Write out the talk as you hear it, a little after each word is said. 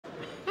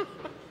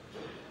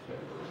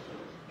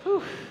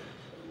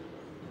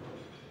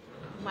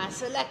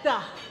selector.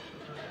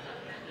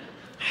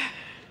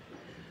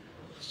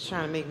 She's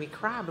trying to make me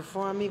cry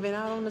before I'm even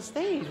out on the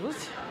stage.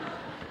 What's...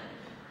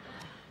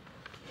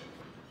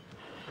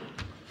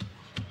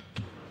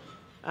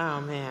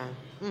 Oh, man.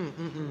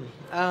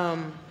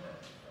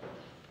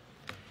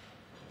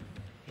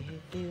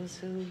 It feels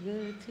so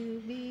good to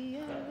be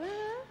alive.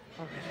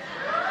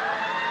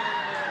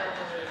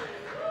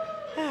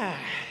 Okay.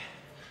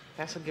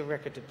 That's a good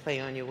record to play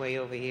on your way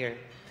over here.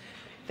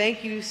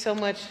 Thank you so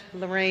much,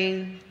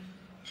 Lorraine.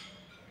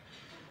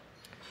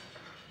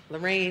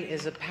 Lorraine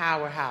is a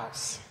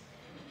powerhouse.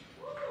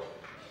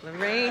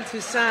 Lorraine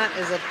Toussaint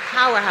is a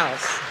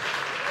powerhouse.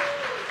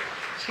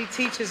 She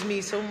teaches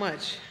me so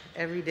much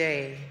every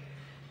day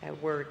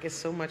at work. It's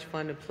so much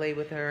fun to play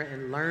with her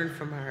and learn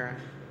from her.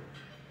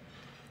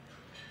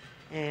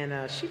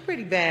 And she's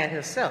pretty bad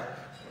herself.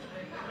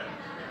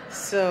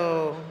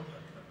 So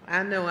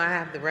I know I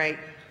have the right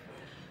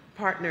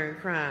partner in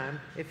crime,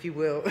 if you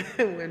will,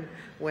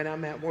 when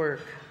I'm at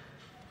work.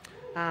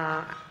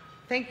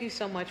 Thank you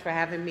so much for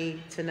having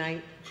me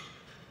tonight.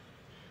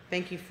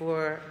 Thank you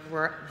for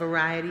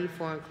Variety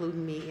for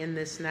including me in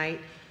this night,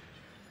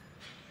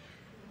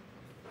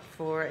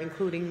 for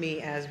including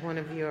me as one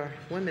of your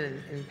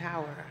women in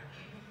power.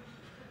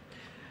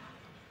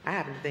 I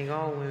happen to think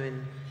all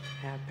women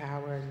have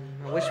power,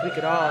 and I wish we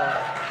could all.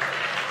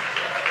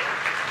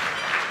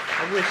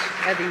 I wish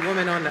every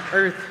woman on the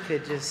earth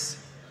could just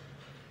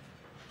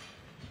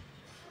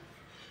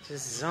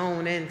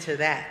zone into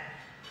that.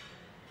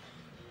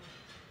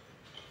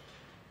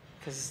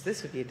 Because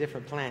this would be a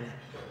different planet.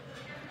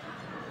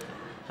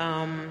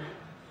 I'm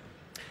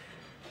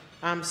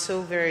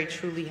so very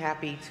truly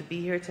happy to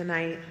be here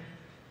tonight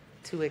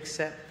to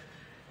accept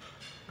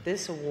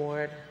this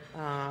award.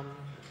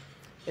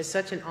 It's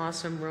such an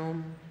awesome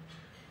room.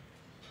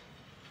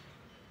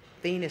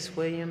 Venus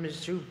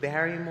Williams, Drew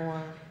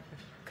Barrymore,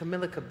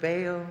 Camila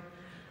Cabello,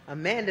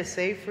 Amanda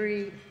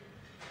Seyfried,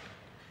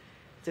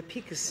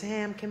 Topeka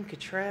Sam, Kim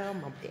Cattrall,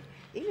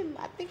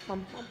 I think my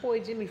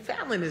boy Jimmy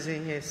Fallon is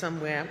in here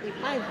somewhere.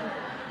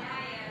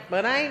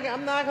 But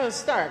I'm not going to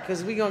start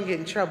because we're going to get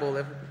in trouble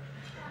if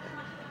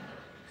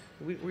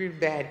we're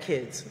bad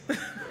kids.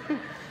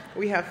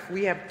 we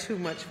have too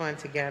much fun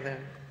together.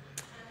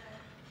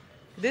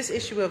 This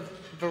issue of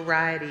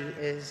Variety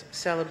is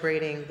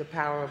celebrating the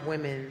power of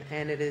women,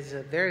 and it is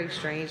a very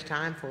strange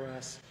time for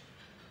us.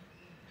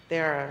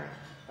 There are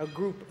a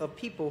group of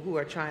people who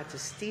are trying to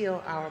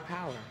steal our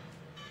power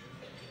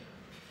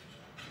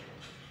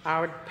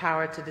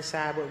to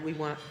decide what we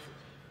want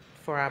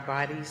for our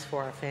bodies,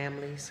 for our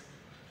families,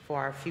 for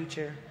our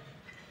future.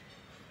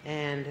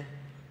 And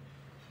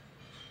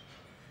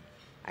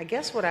I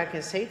guess what I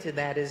can say to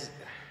that is,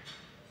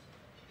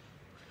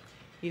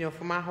 you know,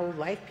 for my whole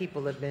life,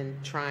 people have been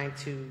trying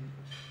to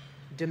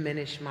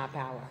diminish my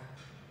power.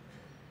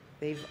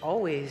 They've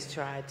always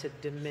tried to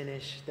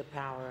diminish the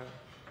power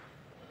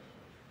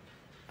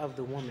of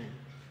the woman.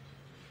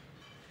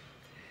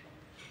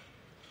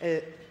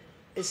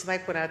 It's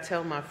like what I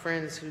tell my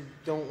friends who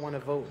don't want to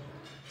vote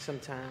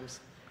sometimes.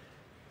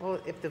 Well,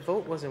 if the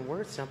vote wasn't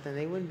worth something,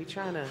 they wouldn't be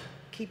trying to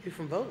keep you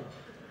from voting.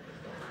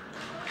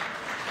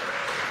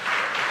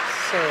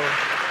 So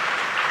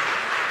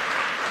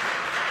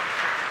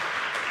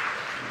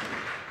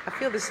I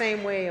feel the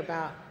same way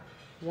about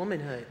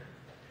womanhood.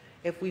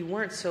 If we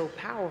weren't so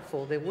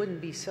powerful, there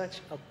wouldn't be such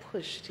a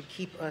push to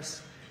keep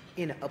us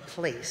in a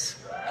place.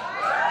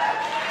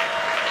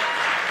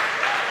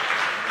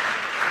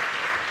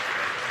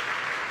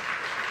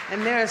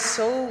 And there are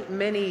so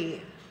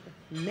many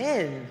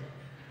men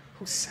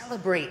who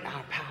celebrate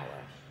our power,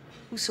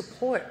 who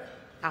support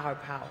our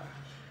power.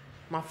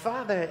 My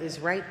father is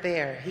right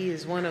there. He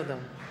is one of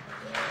them.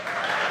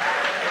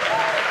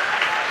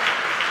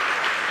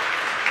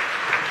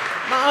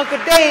 My Uncle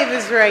Dave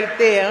is right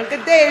there.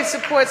 Uncle Dave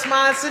supports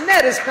my Aunt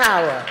Sonetta's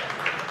power.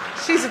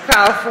 She's a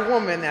powerful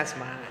woman. That's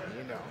mine,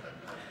 you know.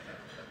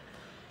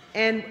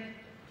 And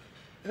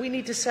we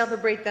need to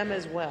celebrate them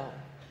as well.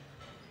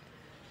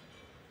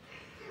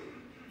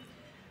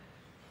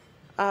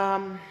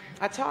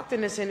 I talked in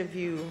this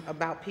interview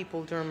about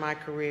people during my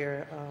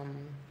career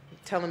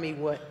telling me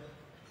what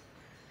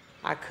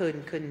I could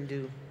and couldn't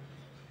do.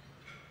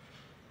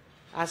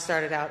 I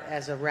started out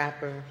as a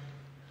rapper,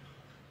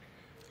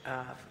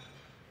 a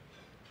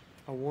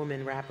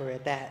woman rapper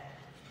at that.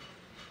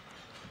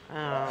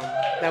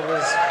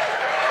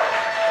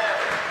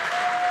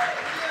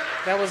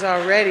 That was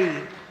already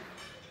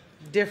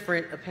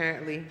different,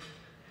 apparently.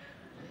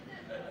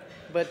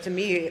 But to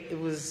me, it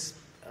was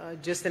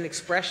just an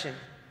expression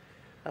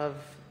of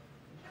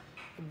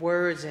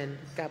words and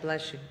God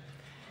bless you,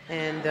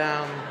 and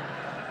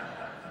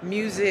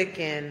music,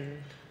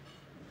 and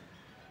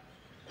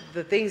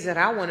the things that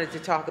I wanted to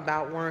talk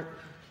about weren't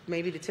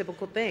maybe the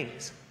typical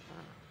things.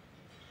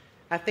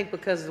 I think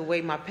because of the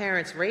way my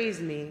parents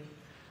raised me,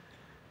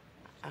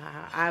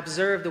 I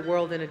observed the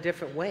world in a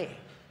different way,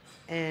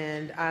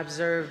 and I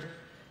observed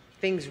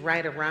things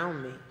right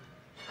around me,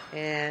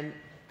 and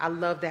I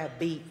love that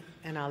beat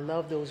and I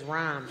love those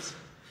rhymes.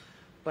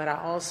 But I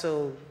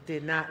also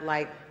did not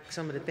like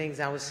some of the things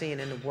I was seeing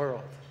in the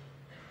world.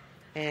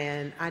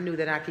 And I knew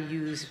that I could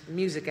use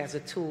music as a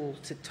tool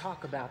to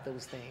talk about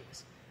those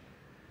things,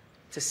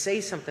 to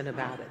say something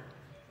about it,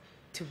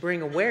 to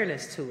bring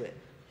awareness to it,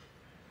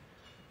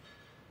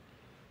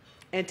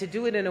 and to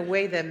do it in a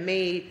way that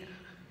made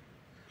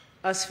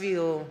us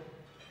feel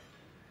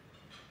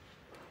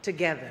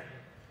together.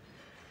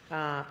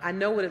 I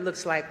know what it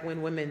looks like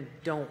when women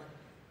don't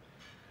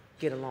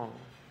get along,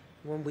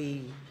 when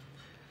we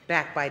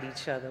backbite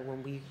each other,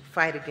 when we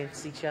fight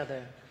against each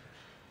other.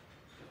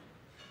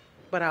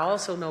 But I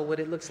also know what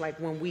it looks like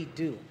when we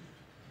do.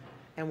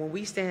 And when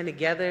we stand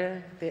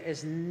together, there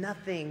is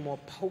nothing more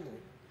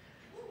potent.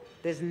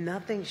 There's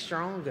nothing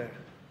stronger.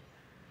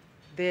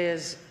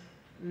 There's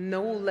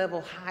no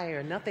level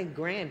higher, nothing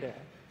grander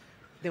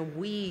than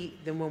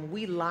when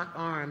we lock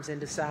arms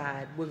and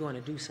decide we're going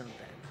to do something.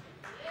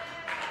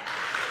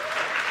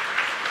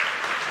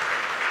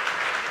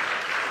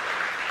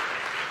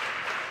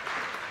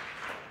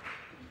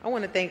 I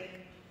want to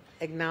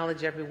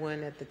acknowledge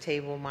everyone at the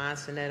table. Ma,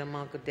 Sonetta,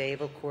 Uncle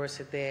Dave, of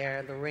course, are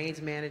there.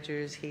 Lorraine's manager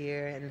is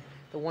here, and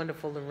the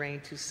wonderful Lorraine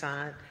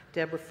Toussaint.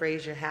 Deborah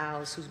Fraser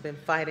House, who's been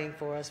fighting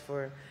for us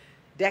for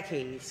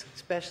decades,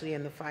 especially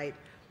in the fight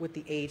with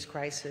the AIDS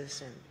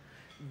crisis and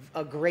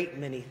a great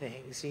many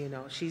things. You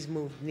know, she's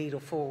moved the needle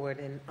forward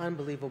in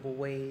unbelievable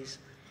ways.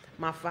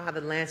 My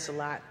father,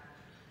 Lancelot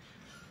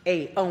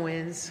A.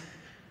 Owens,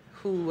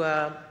 who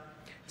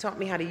taught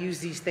me how to use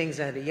these things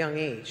at a young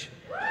age.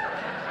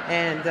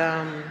 And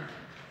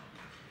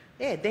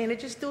yeah, Dana,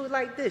 just do it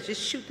like this.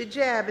 Just shoot the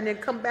jab and then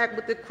come back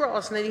with the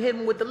cross and then you hit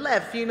him with the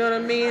left, you know what I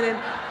mean? And,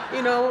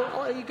 you know,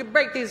 or you could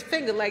break his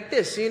finger like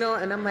this, you know?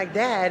 And I'm like,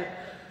 Dad,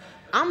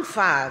 I'm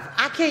 5.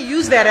 I can't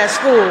use that at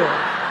school.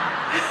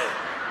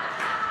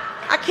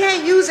 I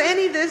can't use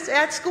any of this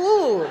at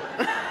school.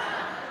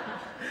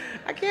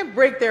 I can't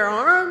break their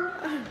arm.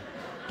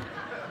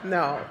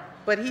 No,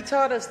 but he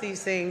taught us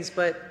these things,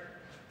 but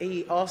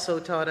he also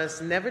taught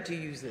us never to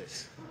use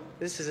this.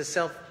 This is a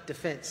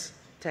self-defense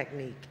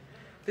technique.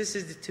 This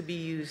is to be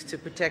used to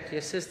protect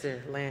your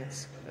sister,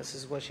 Lance. This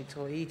is what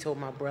he told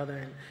my brother.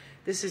 And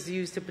this is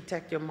used to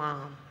protect your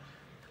mom.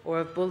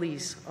 Or if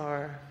bullies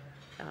are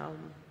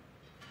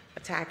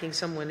attacking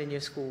someone in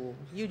your school,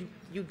 you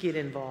get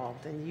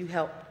involved and you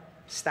help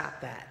stop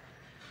that.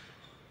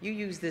 You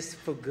use this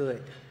for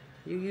good.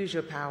 You use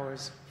your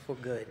powers for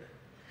good.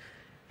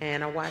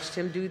 And I watched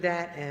him do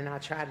that, and I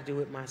try to do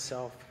it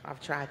myself.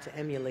 I've tried to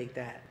emulate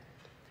that.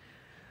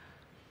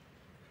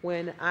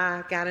 When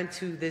I got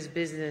into this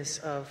business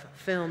of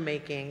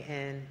filmmaking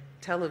and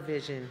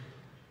television,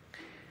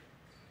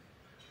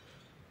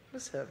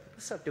 what's up?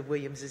 What's up to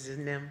Williamses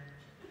and them?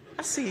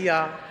 I see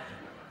y'all.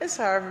 It's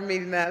hard for me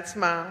to not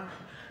smile.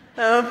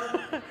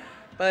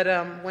 But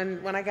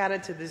when I got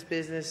into this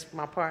business,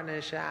 my partner,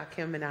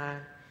 Kim, and I,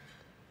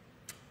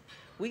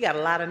 we got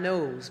a lot of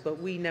no's, but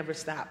we never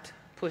stopped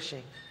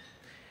pushing.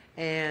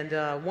 And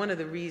one of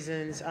the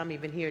reasons I'm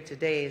even here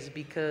today is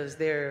because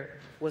there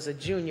was a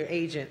junior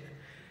agent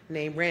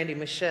named Randy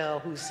Michelle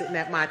who's sitting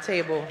at my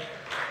table.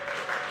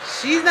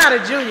 She's not a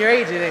junior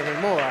agent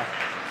anymore.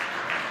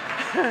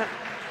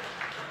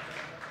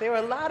 There were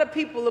a lot of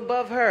people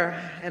above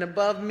her and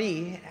above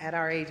me at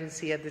our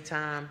agency at the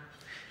time.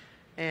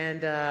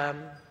 And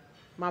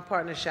my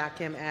partner,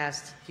 Kim,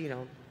 asked, you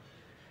know,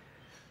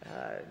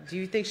 do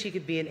you think she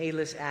could be an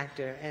A-list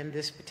actor? And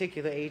this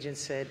particular agent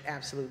said,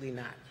 absolutely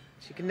not.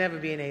 She could never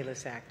be an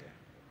A-list actor.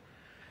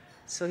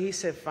 So he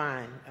said,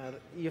 fine,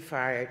 you're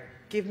fired.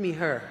 Give me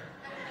her.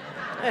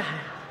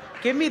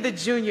 Give me the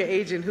junior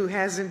agent who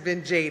hasn't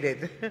been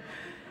jaded.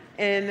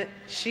 And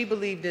she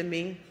believed in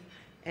me,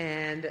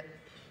 and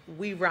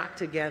we rocked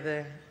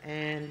together,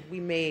 and we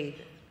made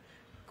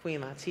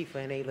Queen Latifah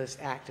an A-list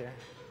actor.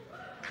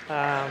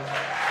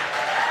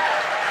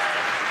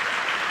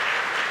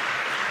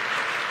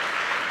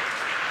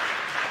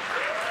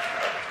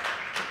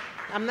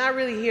 I'm not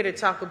really here to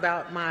talk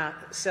about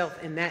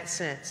myself in that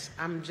sense.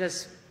 I'm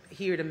just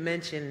here to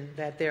mention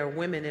that there are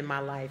women in my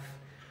life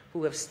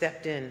who have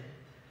stepped in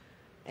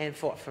and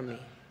fought for me.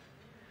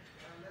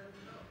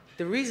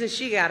 The reason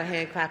she got a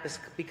hand clap is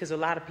because a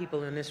lot of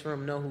people in this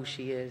room know who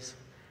she is,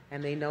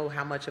 and they know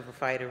how much of a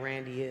fighter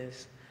Randy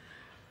is.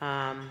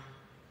 My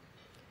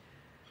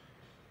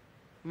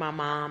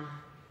mom,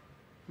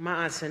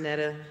 my Aunt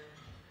Sonetta,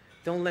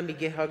 don't let me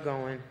get her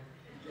going.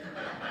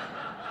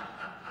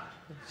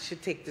 She'll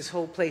take this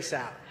whole place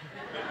out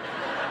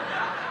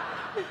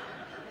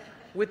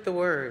with the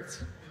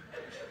words.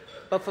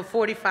 But for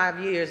 45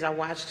 years, I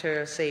watched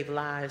her save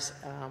lives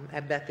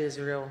at Beth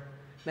Israel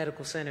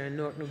Medical Center in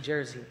Newark, New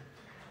Jersey.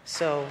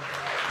 So,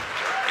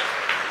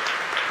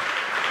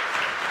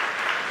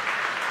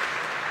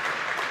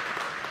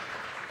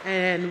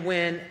 and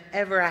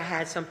whenever I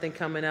had something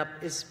coming up,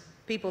 it's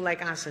people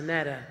like Aunt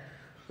Sonetta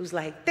who's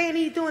like,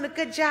 Danny, you're doing a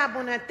good job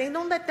on that thing.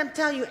 Don't let them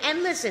tell you.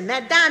 And listen,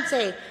 that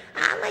Dante,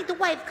 I like the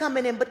wife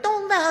coming in, but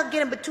don't let her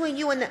get in between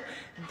you and the...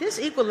 This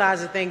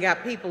equalizer thing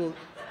got people...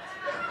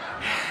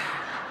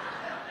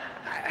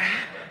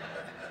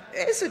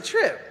 It's a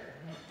trip.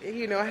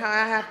 You know, how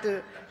I have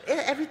to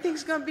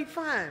Everything's going to be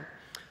fine.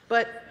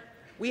 But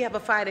we have a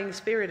fighting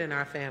spirit in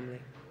our family,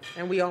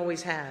 and we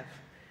always have.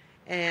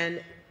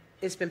 And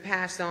it's been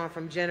passed on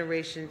from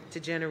generation to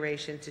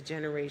generation to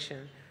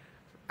generation.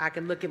 I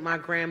can look at my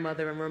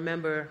grandmother and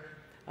remember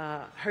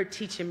her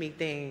teaching me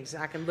things.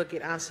 I can look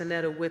at Aunt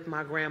Sonetta with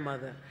my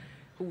grandmother,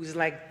 who was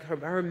like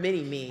her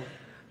mini-me.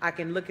 I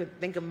can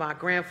think of my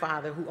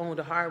grandfather who owned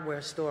a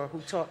hardware store, who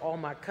taught all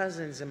my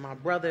cousins and my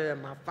brother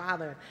and my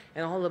father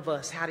and all of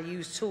us how to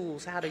use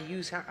tools, how to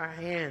use our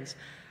hands,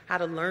 how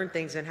to learn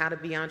things and how to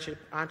be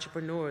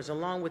entrepreneurs,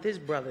 along with his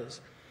brothers.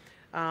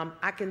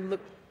 I can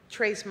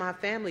trace my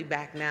family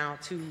back now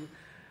to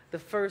the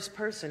first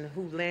person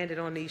who landed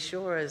on these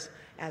shores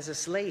as a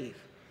slave,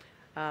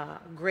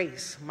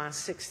 Grace, my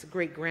 6th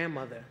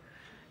great-grandmother,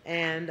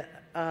 and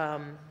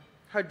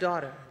her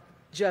daughter,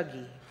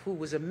 Juggy, who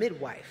was a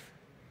midwife,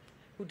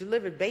 who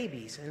delivered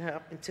babies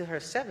up into her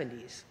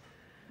 70s.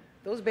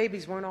 Those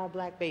babies weren't all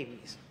black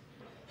babies.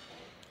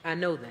 I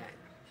know that.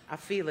 I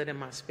feel it in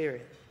my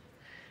spirit.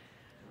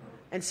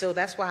 And so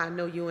that's why I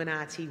know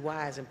UNITY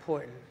is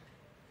important.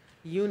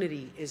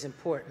 Unity is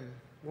important.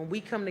 When we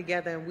come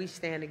together and we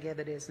stand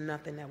together, there's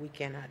nothing that we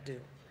cannot do.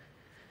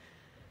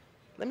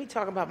 Let me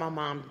talk about my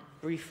mom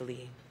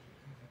briefly.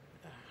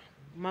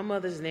 My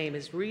mother's name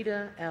is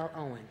Rita L.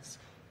 Owens.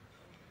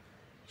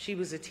 She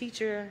was a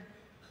teacher,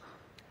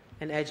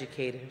 an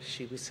educator,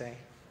 she would say.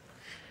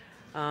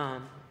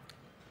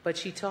 But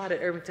she taught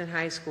at Irvington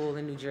High School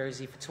in New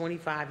Jersey for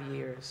 25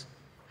 years.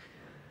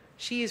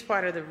 She is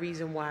part of the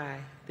reason why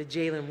the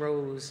Jalen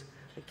Rose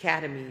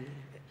Academy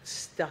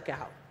stuck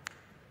out.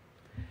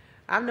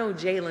 I've known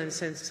Jalen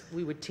since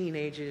we were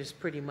teenagers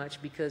pretty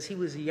much, because he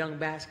was a young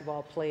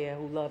basketball player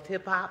who loved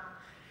hip-hop,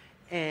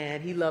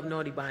 and he loved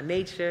Naughty by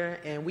Nature,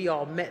 and we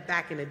all met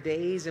back in the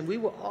days, and we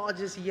were all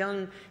just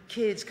young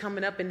kids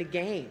coming up in the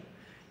game,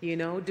 you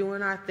know,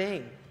 doing our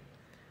thing.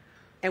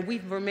 And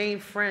we've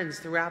remained friends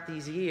throughout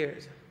these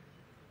years.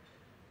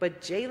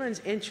 But Jalen's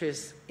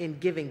interest in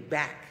giving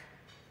back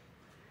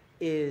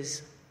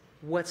is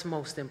what's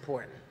most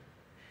important.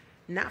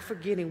 Not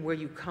forgetting where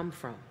you come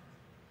from.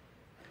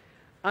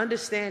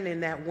 Understanding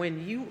that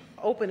when you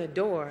open a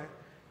door,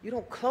 you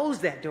don't close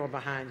that door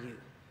behind you.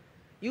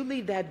 You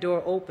leave that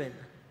door open,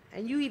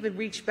 and you even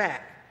reach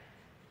back,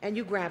 and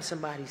you grab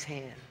somebody's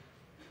hand,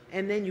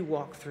 and then you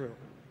walk through.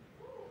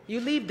 You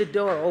leave the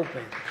door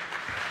open.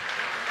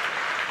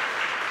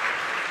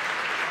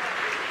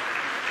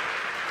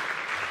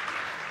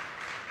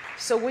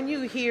 So when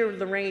you hear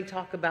Lorraine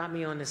talk about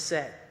me on the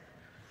set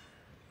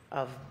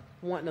of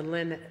wanting to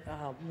lend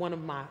one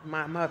of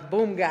my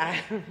boom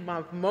guy,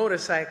 my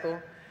motorcycle,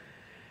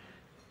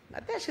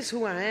 that's just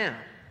who I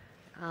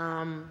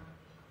am.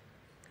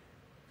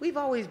 We've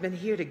always been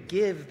here to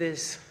give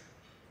this,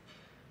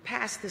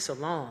 pass this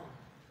along.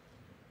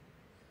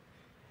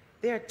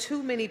 There are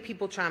too many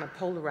people trying to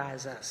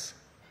polarize us.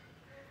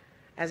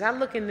 As I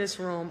look in this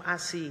room, I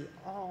see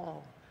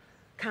all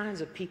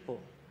kinds of people.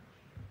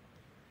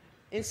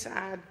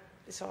 Inside,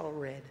 it's all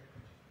red.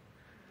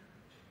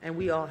 And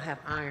we all have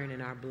iron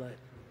in our blood.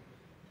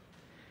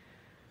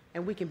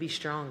 And we can be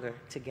stronger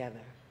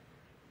together.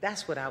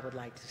 That's what I would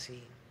like to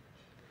see.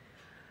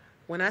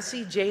 When I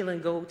see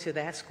Jalen go to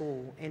that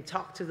school and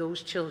talk to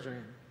those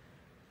children,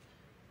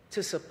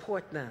 to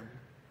support them,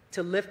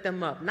 to lift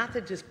them up, not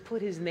to just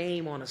put his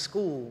name on a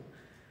school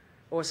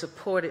or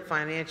support it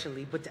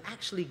financially, but to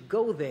actually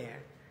go there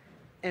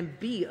and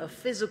be a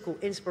physical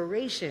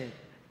inspiration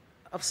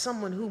of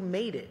someone who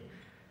made it,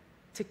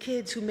 to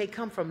kids who may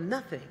come from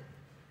nothing,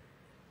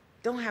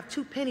 don't have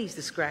 2 pennies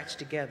to scratch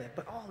together,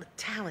 but all the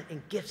talent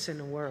and gifts in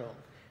the world.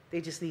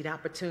 They just need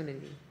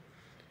opportunity.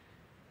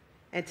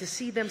 And to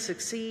see them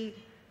succeed,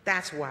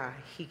 that's why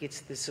he gets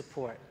the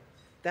support.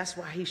 That's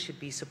why he should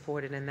be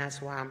supported, and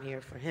that's why I'm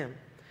here for him.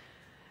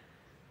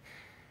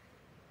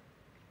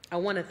 I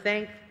want to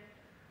thank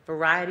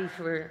Variety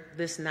for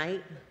this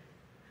night.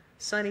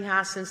 Sonny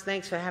Hoskins,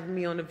 thanks for having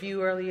me on The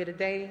View earlier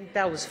today.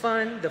 That was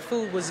fun. The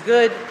food was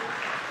good.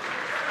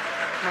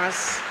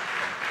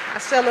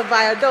 Marcella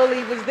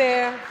Valladolid was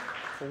there.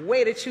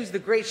 Way to choose the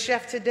great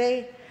chef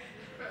today.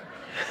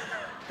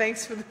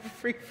 Thanks for the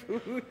free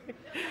food.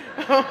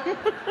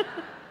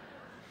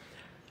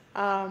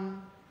 I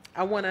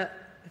want to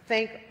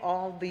thank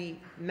all the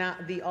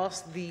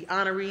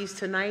honorees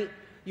tonight.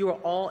 You are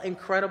all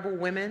incredible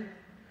women,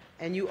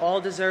 and you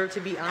all deserve to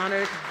be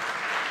honored,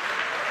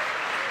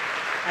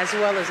 as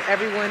well as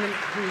everyone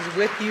who's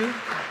with you.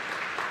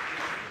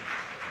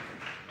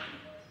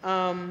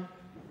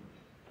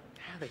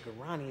 The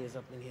Garani is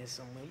up in here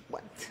somewhere.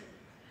 What?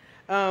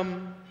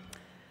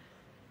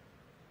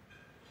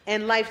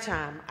 And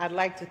Lifetime. I'd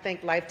like to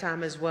thank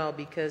Lifetime as well,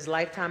 because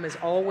Lifetime has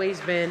always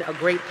been a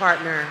great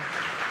partner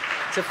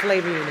to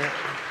Flavor Unit.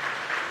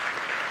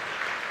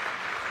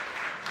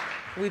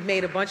 We've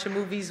made a bunch of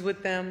movies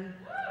with them,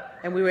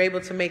 and we were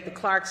able to make the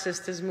Clark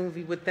Sisters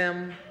movie with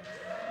them,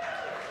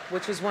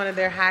 which was one of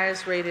their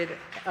highest rated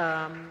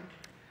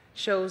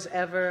shows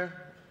ever,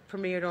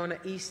 premiered on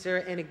Easter,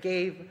 and it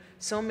gave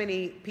so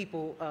many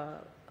people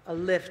a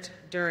lift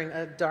during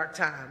a dark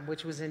time,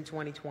 which was in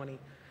 2020.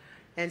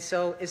 And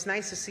so it's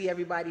nice to see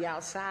everybody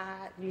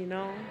outside, you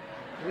know.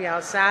 We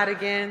outside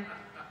again.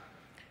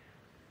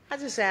 I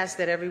just ask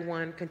that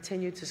everyone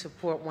continue to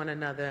support one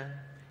another.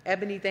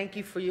 Ebony, thank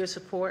you for your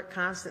support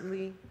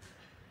constantly.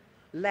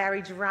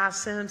 Larry Gerard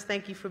Sims,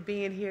 thank you for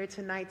being here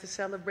tonight to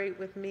celebrate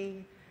with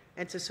me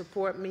and to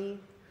support me.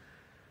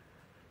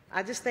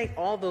 I just thank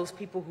all those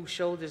people whose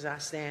shoulders I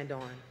stand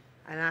on.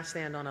 And I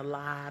stand on a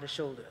lot of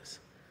shoulders.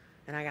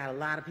 And I got a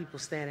lot of people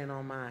standing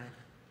on mine.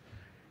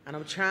 And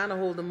I'm trying to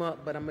hold them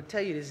up, but I'm going to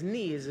tell you, this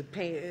knee is a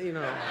pain, you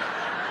know.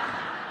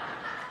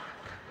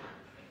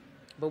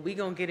 But we're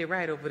going to get it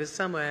right over the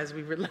summer as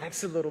we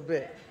relax a little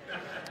bit.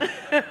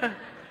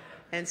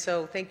 And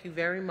so thank you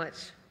very much.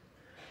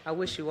 I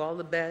wish you all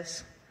the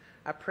best.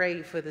 I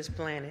pray for this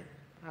planet.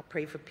 I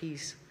pray for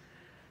peace.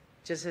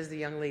 Just as the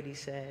young lady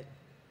said,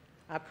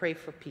 I pray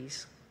for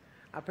peace.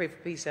 I pray for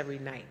peace every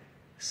night.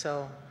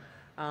 So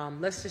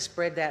let's just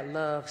spread that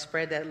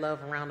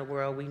love around the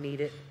world. We need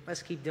it.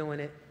 Let's keep doing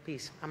it.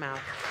 Peace. I'm out.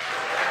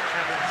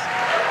 God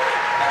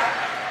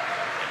bless.